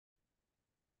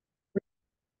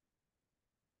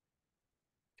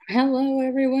Hello,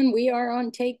 everyone. We are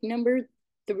on take number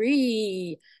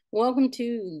 3. Welcome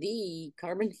to the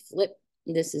carbon flip.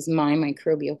 This is my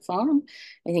microbial farm.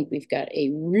 I think we've got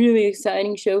a really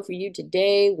exciting show for you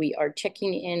today. We are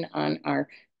checking in on our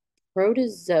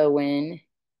protozoan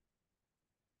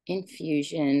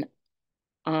infusion.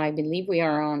 I believe we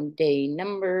are on day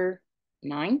number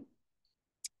 9.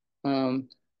 Um,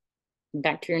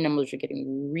 Bacteria numbers are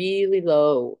getting really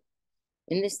low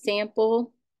in this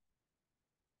sample.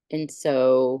 And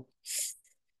so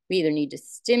we either need to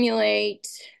stimulate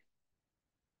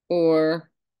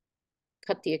or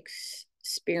cut the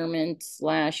experiment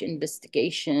slash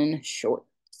investigation short.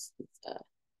 Uh,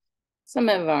 some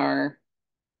of our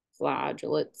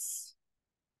flagellates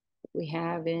we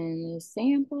have in the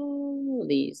sample,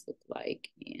 these look like,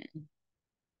 and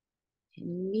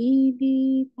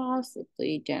maybe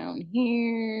possibly down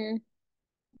here,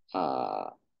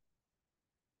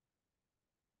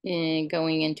 and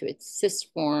going into its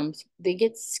cyst forms, they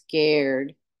get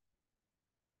scared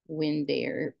when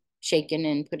they're shaken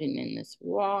and put in this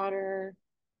water.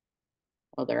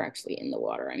 Well, they're actually in the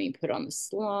water. I mean, put on the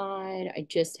slide. I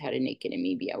just had a naked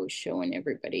amoeba I was showing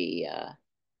everybody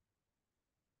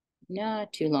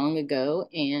not too long ago.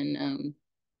 And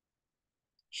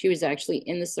she was actually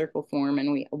in the circle form,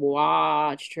 and we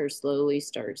watched her slowly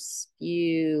start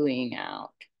spewing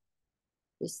out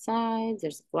the sides.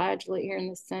 There's a flagellate here in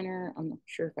the center. I'm not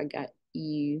sure if I got you.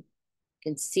 You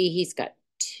can see he's got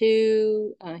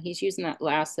two. He's using that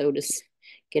lasso to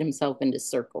get himself into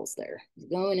circles there. He's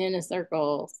going into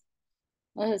circles.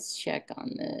 Let's check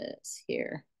on this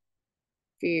here.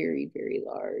 Very, very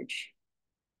large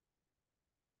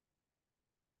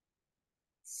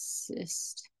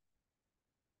cyst.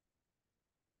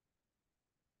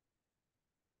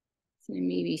 It's an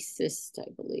amoeba cyst,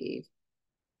 I believe.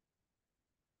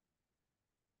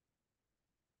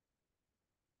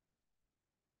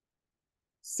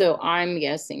 So I'm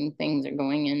guessing things are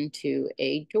going into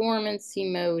a dormancy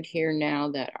mode here now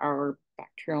that our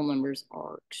bacterial numbers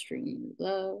are extremely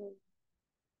low.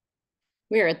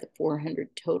 We're at the 400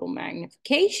 total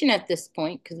magnification at this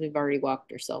point because we've already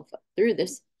walked ourselves up through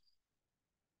this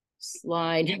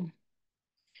slide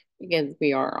because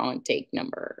we are on take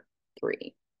number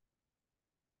 3.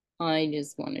 I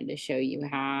just wanted to show you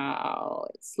how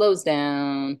it slows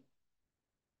down.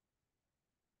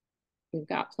 We've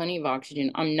got plenty of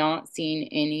oxygen. I'm not seeing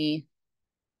any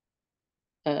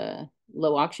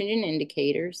low oxygen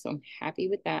indicators, so I'm happy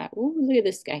with that. Oh, look at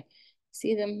this guy.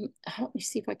 See them? Let me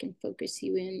see if I can focus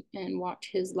you in and watch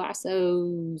his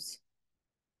lassos.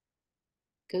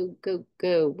 Go, go,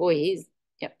 go. Boy,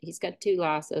 he's got 2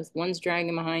 lassos. One's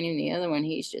dragging behind him, the other one,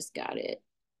 he's just got it.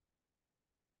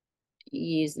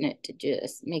 Using it to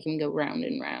just make him go round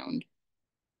and round.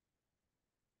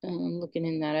 Looking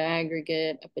in that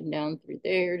aggregate up and down through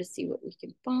there to see what we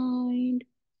can find.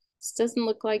 This doesn't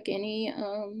look like any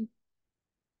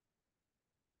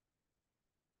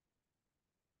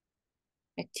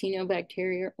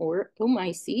actinobacteria or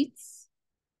oomycetes.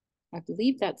 I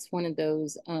believe that's one of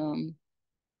those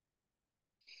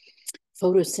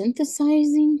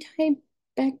photosynthesizing type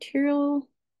bacterial.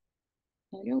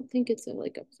 I don't think it's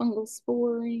like a fungal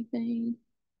spore or anything.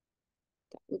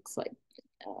 That looks like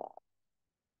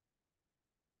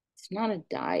it's not a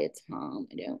diatom,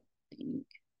 I don't think.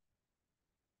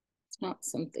 It's not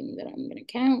something that I'm going to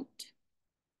count.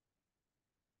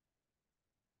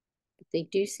 But they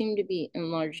do seem to be in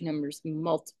large numbers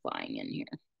multiplying in here.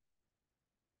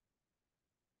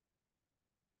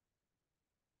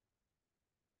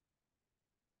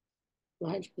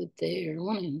 Flagellate there. I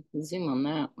want to zoom on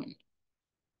that one.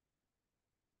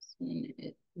 And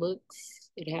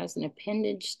it has an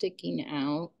appendage sticking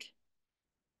out.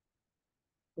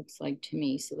 Looks like to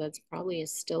me, so that's probably a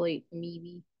stellate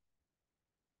amoeba.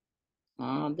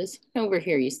 This one over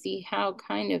here, you see how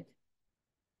kind of,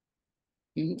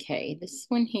 okay, this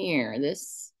one here,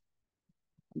 this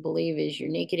I believe is your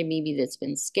naked amoeba that's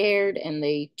been scared and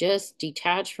they just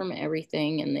detach from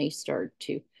everything and they start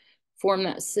to form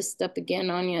that cyst up again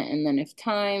on you. And then if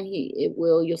time,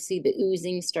 you'll see the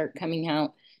oozing start coming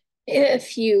out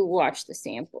if you watch the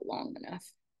sample long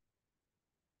enough.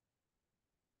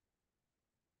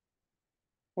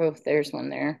 Oh, there's one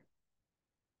there.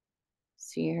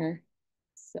 See her?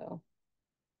 So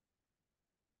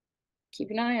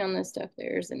keep an eye on this stuff.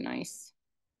 There's a nice,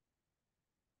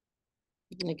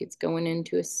 like it's going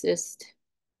into a cyst.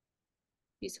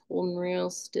 He's holding real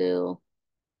still.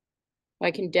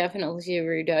 I can definitely see a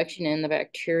reduction in the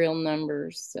bacterial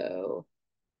numbers. So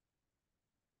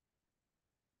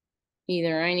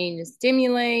either I need to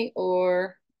stimulate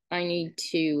or I need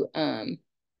to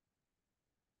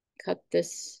cut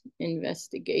this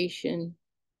investigation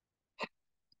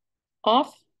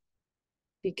off,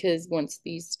 because once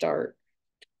these start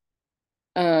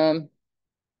going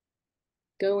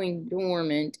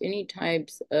dormant, any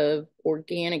types of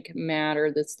organic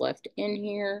matter that's left in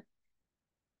here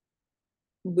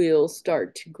will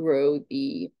start to grow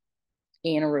the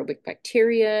anaerobic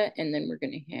bacteria, and then we're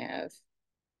going to have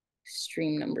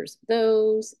extreme numbers of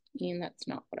those, and that's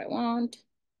not what I want.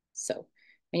 So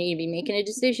I need to be making a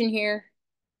decision here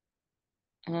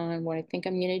on what I think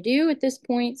I'm going to do at this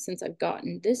point, since I've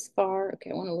gotten this far.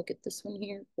 Okay, I want to look at this one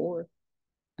here for,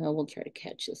 we'll try to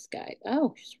catch this guy.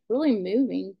 Oh, she's really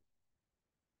moving.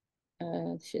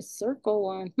 She's circle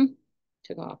one.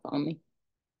 Took off on me.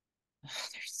 Oh,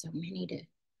 there's so many to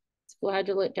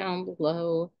flagellate down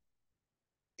below.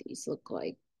 These look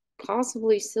like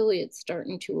possibly ciliates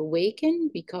starting to awaken,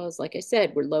 because like I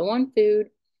said, we're low on food.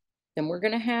 Then we're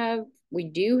going to have, we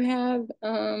do have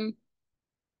a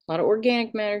lot of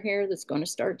organic matter here that's going to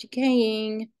start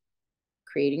decaying,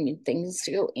 creating things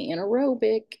to go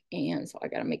anaerobic. And so I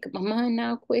got to make up my mind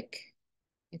now quick.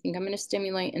 I think I'm going to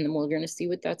stimulate, and then we're going to see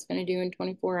what that's going to do in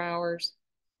 24 hours.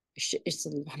 It's a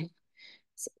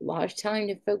lot of time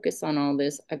to focus on all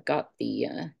this. I've got the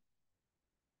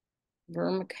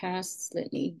vermicasts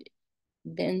that need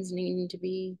bins needing to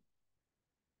be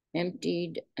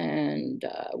emptied, and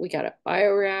we got a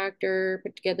bioreactor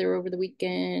put together over the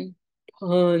weekend.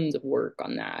 Tons of work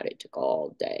on that. It took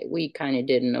all day. We kind of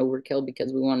did an overkill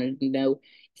because we wanted to know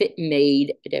if it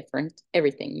made a difference.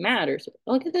 Everything matters.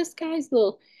 Look at this guy's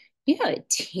little, he had a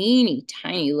teeny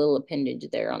tiny little appendage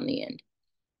there on the end.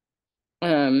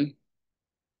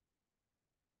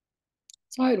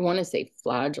 So I'd want to say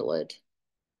flagellate.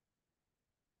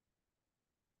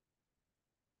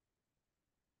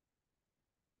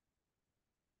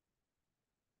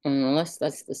 Unless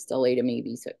that's the stellata,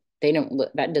 maybe. So they don't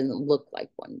look, that doesn't look like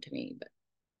one to me, but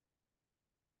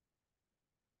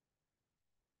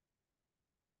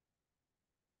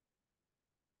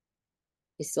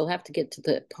I still have to get to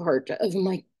the part of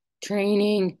my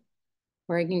training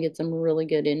where I can get some really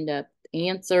good in-depth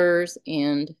answers,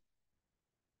 and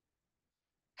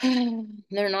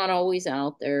they're not always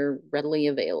out there readily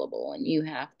available, and you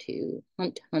have to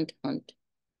hunt, hunt, hunt,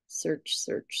 search,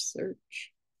 search,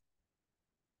 search.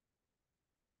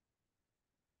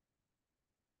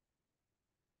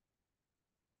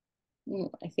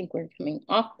 I think we're coming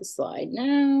off the slide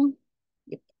now.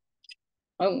 Yep.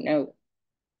 Oh no.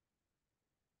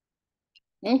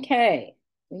 Okay,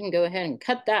 we can go ahead and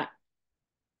cut that.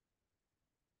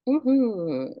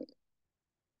 Woohoo.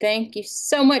 Thank you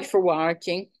so much for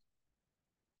watching.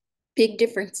 Big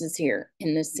differences here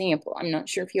in this sample. I'm not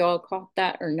sure if you all caught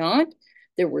that or not.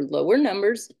 There were lower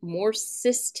numbers, more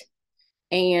cyst,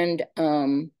 and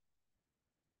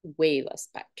way less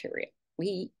bacteria.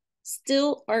 We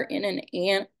still are in an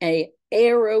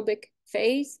aerobic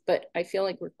phase, but I feel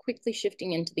like we're quickly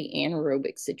shifting into the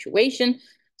anaerobic situation.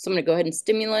 So I'm going to go ahead and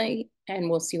stimulate, and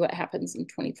we'll see what happens in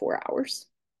 24 hours.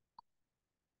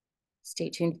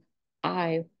 Stay tuned.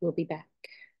 I will be back.